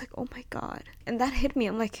me, and I was like, oh my god. And that hit me.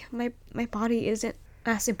 I'm like, my body isn't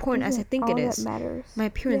as important as I think it is. That matters. My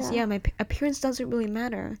appearance, my appearance doesn't really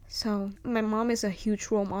matter. So my mom is a huge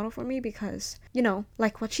role model for me because, you know,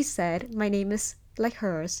 like what she said, my name is like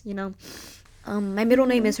hers, you know. My middle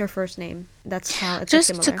name is her first name. That's how it's Just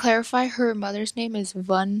similar. to clarify, her mother's name is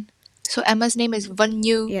Vun. So Emma's name is Vun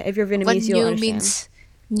Yu. Yeah, if you're Vun Vietnamese, you'll Yu understand. means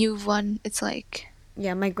new Vun. It's like,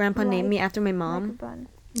 Yeah, my grandpa named me after my mom. Like a bun.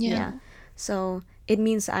 yeah. So it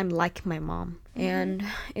means I'm like my mom. And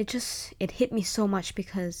it hit me so much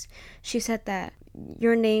because she said that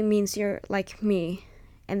your name means you're like me.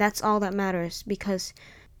 And that's all that matters because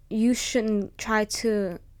you shouldn't try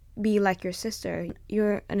to be like your sister.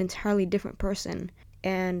 You're an entirely different person.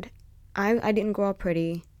 And I didn't grow up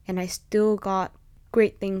pretty, and I still got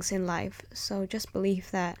great things in life. So just believe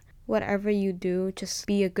that whatever you do, just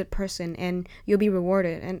be a good person and you'll be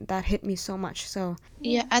rewarded. And that hit me so much. So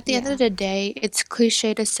Yeah, at the end of the day, it's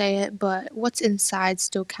cliche to say it, but what's inside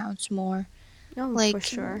still counts more. no, Like, for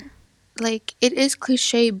sure. Like, it is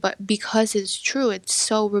cliche, but because it's true, it's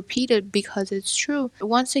so repeated because it's true.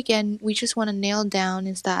 Once again, we just want to nail down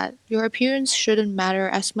is that your appearance shouldn't matter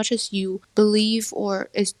as much as you believe or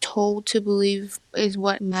is told to believe is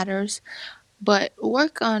what matters. But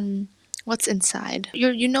work on what's inside.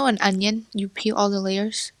 You know an onion, you peel all the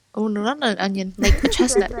layers. Oh no, not an onion, like a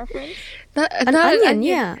chestnut. Reference? An onion,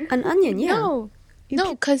 yeah. An onion, yeah.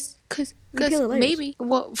 No, cause peel the layers. maybe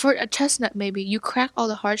for a chestnut maybe you crack all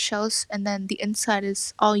the hard shells and then the inside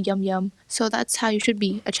is all yum yum. So that's how you should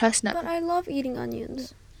be a chestnut. But I love eating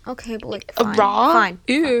onions. Okay, but like Raw? fine.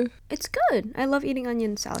 Ew. It's good. I love eating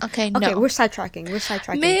onion salad. Okay, no. Okay, we're sidetracking.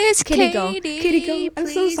 Miss Katie, Katie, go. I'm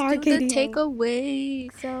so please sorry, do Katie. the takeaway.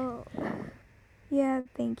 So, yeah,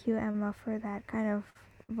 thank you, Emma, for that kind of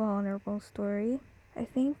vulnerable story. I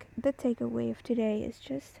think the takeaway of today is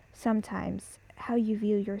just sometimes how you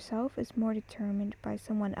view yourself is more determined by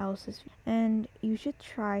someone else's view. And you should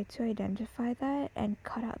try to identify that and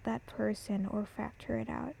cut out that person or factor it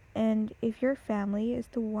out. And if your family is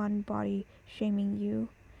the one body shaming you,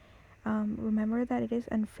 remember that it is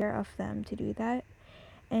unfair of them to do that,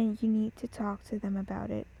 and you need to talk to them about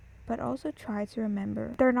it. But also try to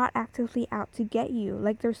remember they're not actively out to get you,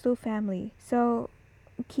 like they're still family. So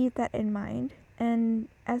keep that in mind. And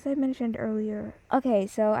as I mentioned earlier, okay,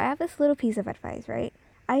 so I have this little piece of advice, right?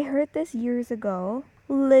 I heard this years ago.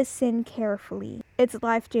 Listen carefully. It's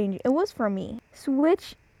life changing. It was for me.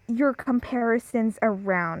 Switch your comparisons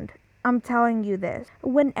around. I'm telling you this.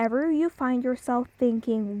 Whenever you find yourself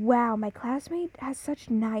thinking, wow, my classmate has such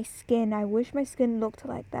nice skin. I wish my skin looked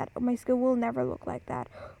like that. Or my skin will never look like that.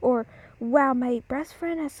 Or, wow, my best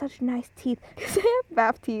friend has such nice teeth. Because I have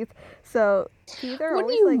bad teeth. So, teeth are What do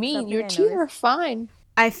always you like mean? something Your I teeth notice. are fine.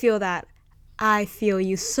 I feel that. I feel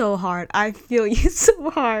you so hard. I feel you so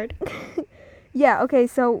hard. Yeah, okay,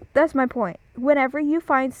 so that's my point. Whenever you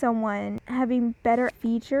find someone having better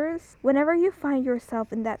features, whenever you find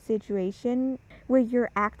yourself in that situation where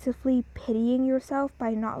you're actively pitying yourself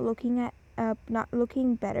by not looking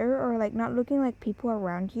better, or like not looking like people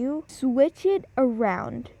around you, switch it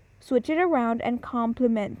around. Switch it around and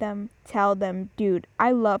compliment them. Tell them, dude,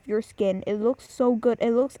 I love your skin. It looks so good.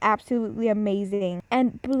 It looks absolutely amazing.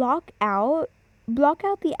 And block out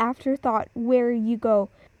the afterthought where you go,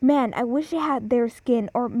 man, I wish I had their skin,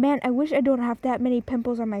 or man, I wish I don't have that many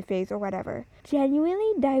pimples on my face, or whatever.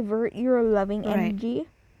 Genuinely divert your loving energy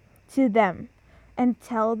to them and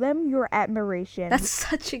tell them your admiration. That's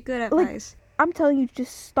such a good advice. I'm telling you,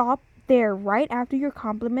 just stop there right after you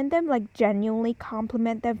compliment them, like genuinely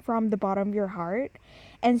compliment them from the bottom of your heart,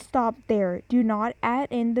 and stop there. Do not add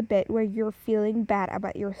in the bit where you're feeling bad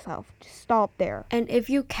about yourself. Just stop there. And if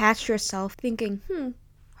you catch yourself thinking,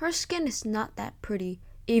 her skin is not that pretty,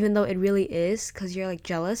 even though it really is, because you're like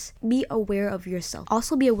jealous, be aware of yourself.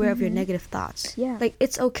 Also be aware of your negative thoughts. Yeah. Like,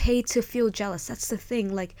 it's okay to feel jealous. That's the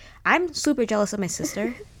thing. Like, I'm super jealous of my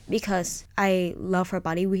sister because I love her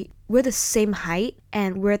body. We're the same height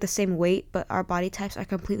and we're the same weight, but our body types are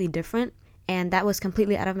completely different. And that was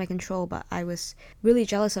completely out of my control, but I was really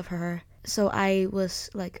jealous of her. So I was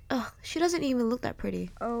like, ugh, she doesn't even look that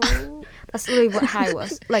pretty. Oh. That's literally how I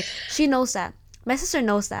was. Like, she knows that. My sister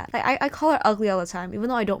knows that. Like, I call her ugly all the time, even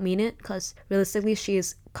though I don't mean it, because realistically, she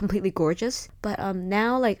is completely gorgeous. But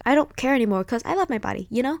now, like, I don't care anymore, because I love my body,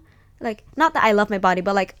 you know? Like, not that I love my body,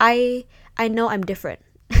 but, like, I know I'm different.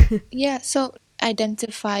 Yeah, so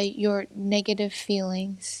identify your negative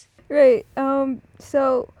feelings. Right.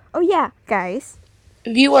 So, oh yeah, guys.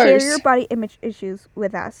 Viewers. Share your body image issues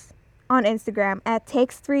with us on Instagram at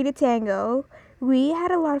takes3to tango. We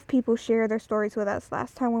had a lot of people share their stories with us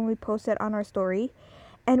last time when we posted on our story.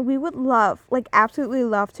 And we would love, like absolutely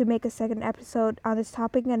love, to make a second episode on this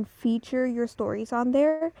topic and feature your stories on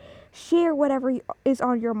there. Share whatever is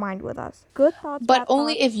on your mind with us. Good thoughts, But bad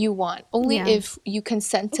only thoughts. if you want. Only Yeah. if you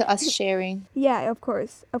consent to us sharing. Yeah, of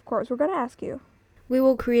course. Of course. We're going to ask you. We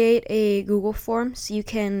will create a Google form so you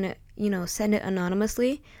can, send it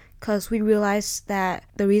anonymously, because we realize that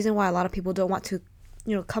the reason why a lot of people don't want to,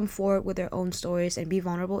 come forward with their own stories and be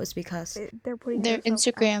vulnerable is because They're putting Their themselves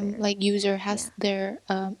out Instagram there. like user has their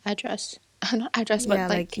address. Not address, yeah, but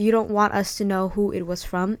like you don't want us to know who it was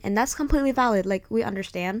from, and that's completely valid. Like, we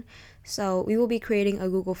understand. So we will be creating a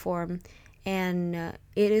Google form, and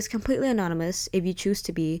it is completely anonymous if you choose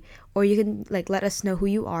to be, or you can let us know who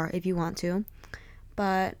you are if you want to.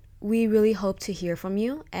 But we really hope to hear from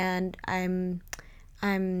you, and I'm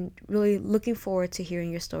really looking forward to hearing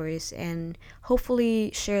your stories and hopefully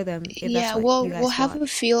share them if yeah, that's what you guys we'll have want. a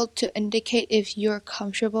field to indicate if you're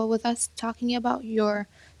comfortable with us talking about your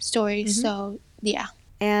story. So yeah.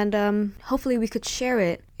 And hopefully we could share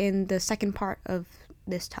it in the second part of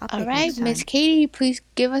this topic All right, next time. Miss Katie, please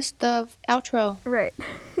give us the outro. Right.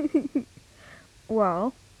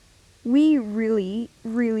 Well, we really,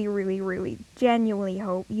 really, really, really genuinely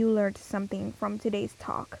hope you learned something from today's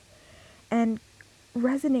talk and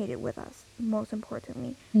resonated with us, most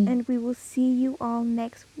importantly. And we will see you all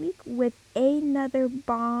next week with another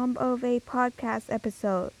bomb of a podcast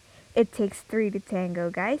episode. It takes 3 to tango,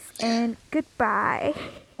 guys. And goodbye.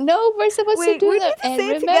 No, we're supposed Wait, to do we them. need to And say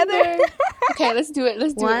it remember. together. Okay, let's do it.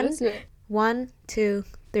 Let's do it. Let's do it. 1, 2,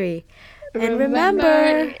 3. And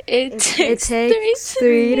remember, it it takes takes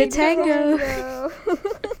three 3 to to tango. Tango.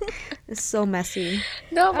 It's so messy.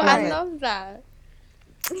 No, but All I right. love that.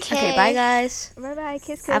 Okay, bye guys. Bye bye.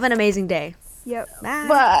 Kiss, kiss. Have an amazing day. Yep. Bye.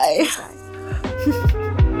 Bye. Bye.